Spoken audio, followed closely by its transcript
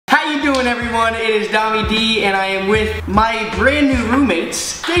doing, everyone? It is Dami D, and I am with my brand new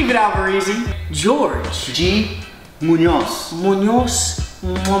roommates, David Alvarez, George G. Munoz. And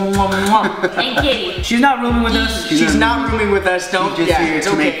Kitty. She's not rooming with us. She's not rooming with us. Don't. She's just here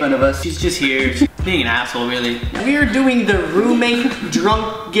to make fun of us. She's just here being an asshole, really. We are doing the roommate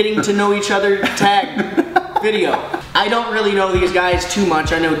drunk getting to know each other tag video. I don't really know these guys too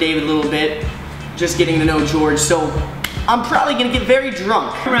much. I know David a little bit. Just getting to know George, so I'm probably gonna get very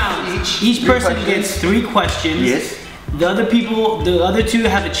drunk. Each person gets 3 questions. Yes. The other two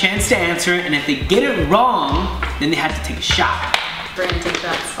have a chance to answer, and if they get it wrong, then they have to take a shot. Brandon, take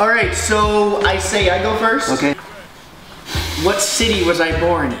shots. All right, so I say I go first. Okay. What city was I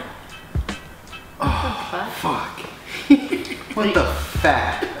born in? Oh, fuck. What the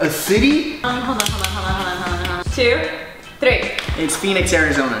fuck? A city? Hold on. 2, 3. It's Phoenix,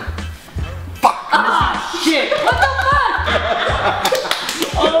 Arizona. Fuck. Ah, shit. What the fuck?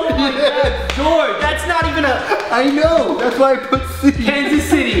 Oh my god, George! That's not even a... I know. That's why I put city. Kansas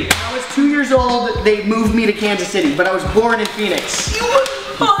City. I was 2 years old, they moved me to Kansas City, but I was born in Phoenix.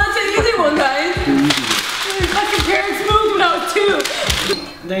 Oh, that's an easy one, guys. Fucking parents moved when I was 2.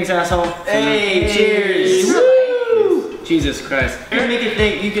 Thanks, asshole. Hey, cheers. Woo! Jesus Christ. You can make it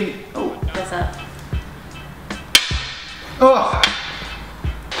think, you can... Oh. What's up? Oh.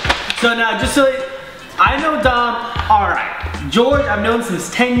 So now, just so I know Dom, alright. George, I've known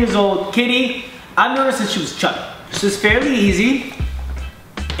since 10 years old. Kitty, I've known her since she was chubby. So it's fairly easy.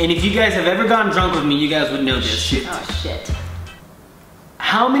 And if you guys have ever gotten drunk with me, you guys would know this. Shit. Oh, shit.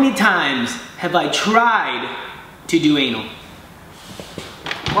 How many times have I tried to do anal?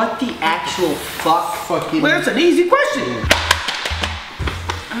 What the actual fuck? Fucking. Well, that's an easy question.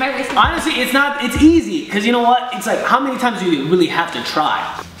 Am I wasting? Honestly, it's easy. Because you know what? It's like, how many times do you really have to try?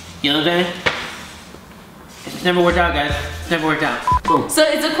 You know what I'm saying? It's never worked out, guys. It's never worked out. Boom. So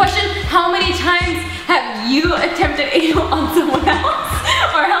it's a question, how many times have you attempted anal on someone else?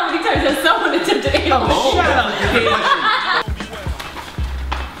 Or how many times has someone attempted anal on you? Shut up.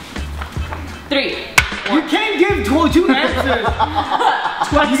 3. You can't give 2 answers.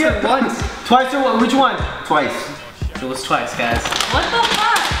 Twice at once. Twice or what? Which one? Twice. It was twice, guys. What the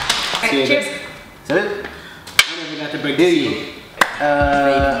fuck? See you Cheers. Is that it? I never got to break the seal. Hey.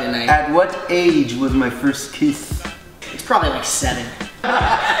 At what age was my first kiss? It's probably like 7.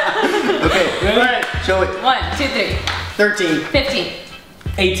 Okay. Ready? Show it. 1, 2, 3. 13. 15.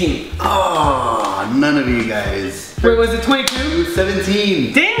 18. Oh, none of you guys. Wait, was it It 22? was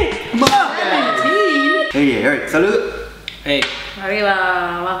 17. Damn it! Come on, guys. 17? Hey, alright, salud. Hey. Arriba,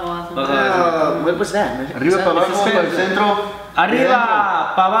 abajo, abajo. What was that? Arriba, para abajo, para el centro.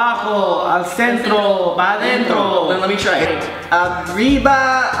 Arriba, pa abajo, al centro, pa adentro. Let me try it.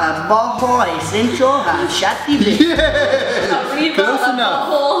 Arriba, abajo, al centro, al shati, bitch. Arriba, Close enough.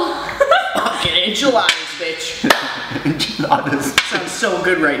 abajo. Fucking enchiladas, bitch. Enchiladas. Sounds so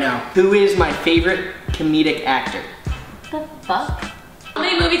good right now. Who is my favorite comedic actor? What the fuck? How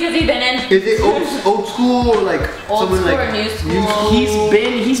many movies has he been in? Is it old school or like Old someone school like or new school?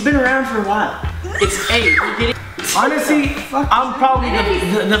 He's been around for a while. It's you're getting. Honestly, I'm probably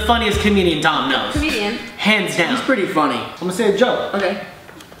the funniest comedian Tom knows. Comedian. Hands down. He's pretty funny. I'm gonna say a joke. Okay.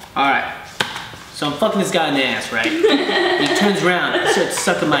 Alright. So I'm fucking this guy in the ass, right? He turns around and starts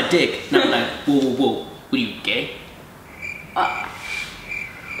sucking my dick. And I'm like, whoa, whoa, whoa. What are you, gay?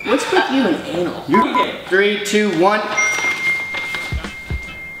 What's with you and anal? You're gay. 3, 2, 1.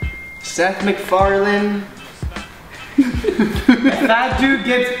 Seth MacFarlane. That dude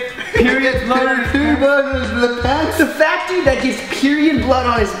gets period blood on his pants. The fat dude that gets period blood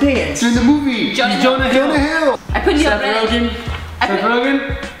on his pants. in the movie. Jonah Hill. Jonah Hill. I put you Seth up Rogen. Seth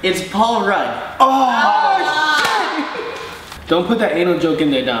Rogen? It's Paul Rudd. Don't put that anal joke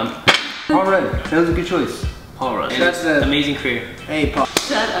in there, Dom. Alright, that was a good choice. Paul Rudd. That's the- amazing career. Hey, Paul.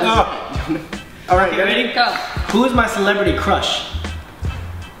 Shut up. All right, Okay, ready? Go. Who is my celebrity crush?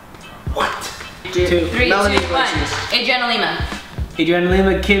 What? 2. 3, 2, 1. Melanie Iglesias. Adriana Lima. Adriana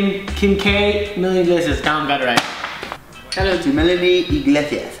Lima, Kim K, Melanie Iglesias. Dom got it right. Shout out to Melanie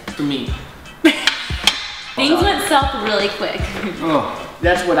Iglesias. For me. Things went south really quick. Oh.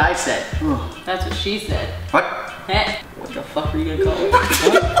 That's what I said. Oh. That's what she said. What? Eh. What the fuck were you gonna call it?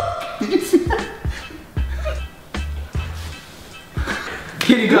 Did you see that?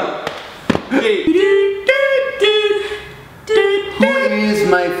 Kitty, go. Who is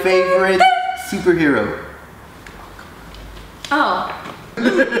my favorite superhero? Oh.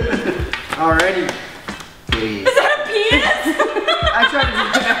 Alrighty. Hey. Is that a penis? I tried to do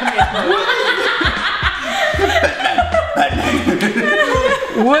Batman.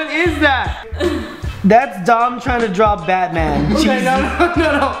 What is that? That's Dom trying to draw Batman. Okay,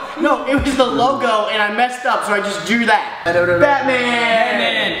 no, it was the logo and I messed up, so I just drew that.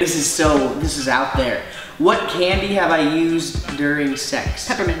 Batman! This is out there. What candy have I used during sex?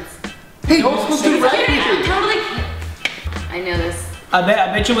 Peppermints. Hey, don't supposed to write Yeah, anything. totally. I know this. I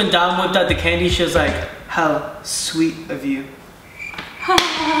bet you when Dom whipped out the candy, she was like, how sweet of you.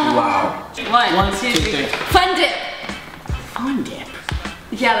 Wow. One, two, three. Fun dip. Fun dip.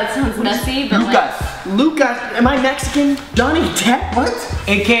 Yeah, that sounds messy, but Lucas, am I Mexican? Johnny Depp? What?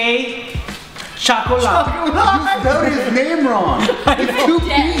 AKA Chocolate. You spelled his name wrong. It's two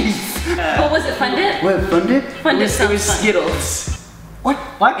P's. what was it? Fun dip? What, Fun Dip? Fun dip It sounds was fun. Skittles. What?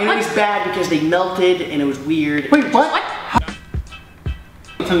 And it was bad because they melted and it was weird. Wait, what? What?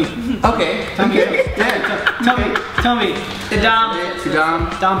 Tell me. Okay. Okay. Yeah. Tell me. To Dom. To Dom.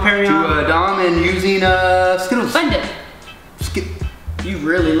 Dom Perignon. To Dom and using Skittles. Fun dip. You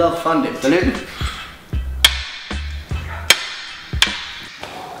really love Fun Dip. Done it?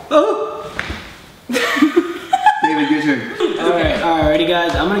 Oh. David, your turn. Alright, ready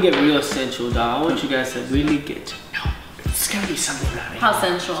guys? I'm gonna get real essential, Dom. I want you guys to really get to know. It's gotta be something about it. How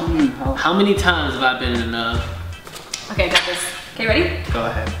sensual. How many times have I been in love? Okay, I got this. Okay, ready? Go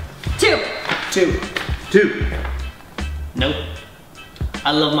ahead. 2. 2. Nope.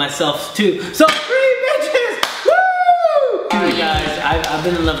 I love myself too. So 3 bitches! Woo! Alright guys, I've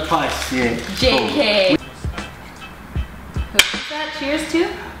been in love twice. Yeah. JK. Who's that? Cheers to?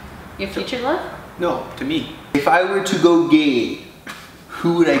 Your future love? No, to me. If I were to go gay,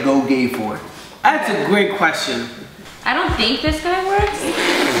 who would I go gay for? That's a great question. I don't think this guy works.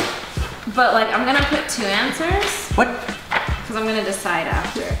 But like, I'm gonna put 2 answers. What? Because I'm gonna decide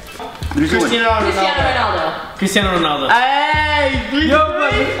after. There's one. Cristiano Cristiano Ronaldo. Ronaldo. Cristiano Ronaldo. Hey! Yo,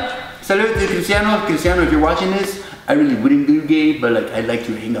 buddy. Salud to Cristiano. Cristiano, if you're watching this, I really wouldn't do gay, but like I'd like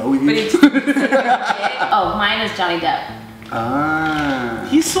to hang out with But you. he Oh, mine is Johnny Depp. Ah.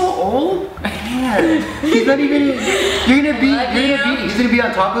 He's so old. Yeah. He's not even. He's gonna be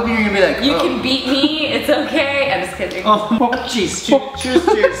on top of you. You're gonna be like, You oh. can beat me, it's okay. I'm just kidding. Oh, Jeez, cheers.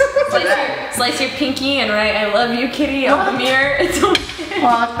 Slice your pinky and write I love you, kitty, on the mirror. It's okay.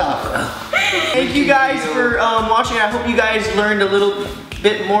 What the? Thank you guys for watching. I hope you guys learned a little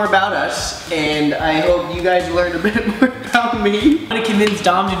bit more about us, and I hope you guys learned a bit more about me. I'm gonna convince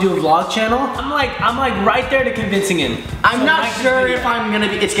Dom to do a vlog channel. I'm like right there to convincing him. I'm So not like the sure video.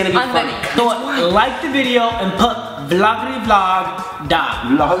 if it's gonna be I'm funny. ready. So like the video and put vloggity vlog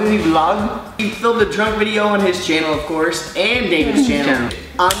Dom. Vloggity vlog? He filmed a drunk video on his channel, of course, and David's channel.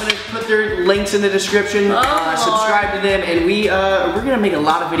 I'm gonna put their links in the description. Subscribe to them, and we're gonna make a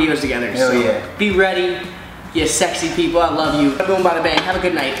lot of videos together. Hell so yeah. be ready, you sexy people. I love you. Boom, bada bang. Have a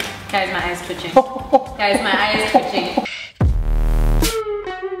good night. Guys, my eye's twitching. Guys, my eye is twitching.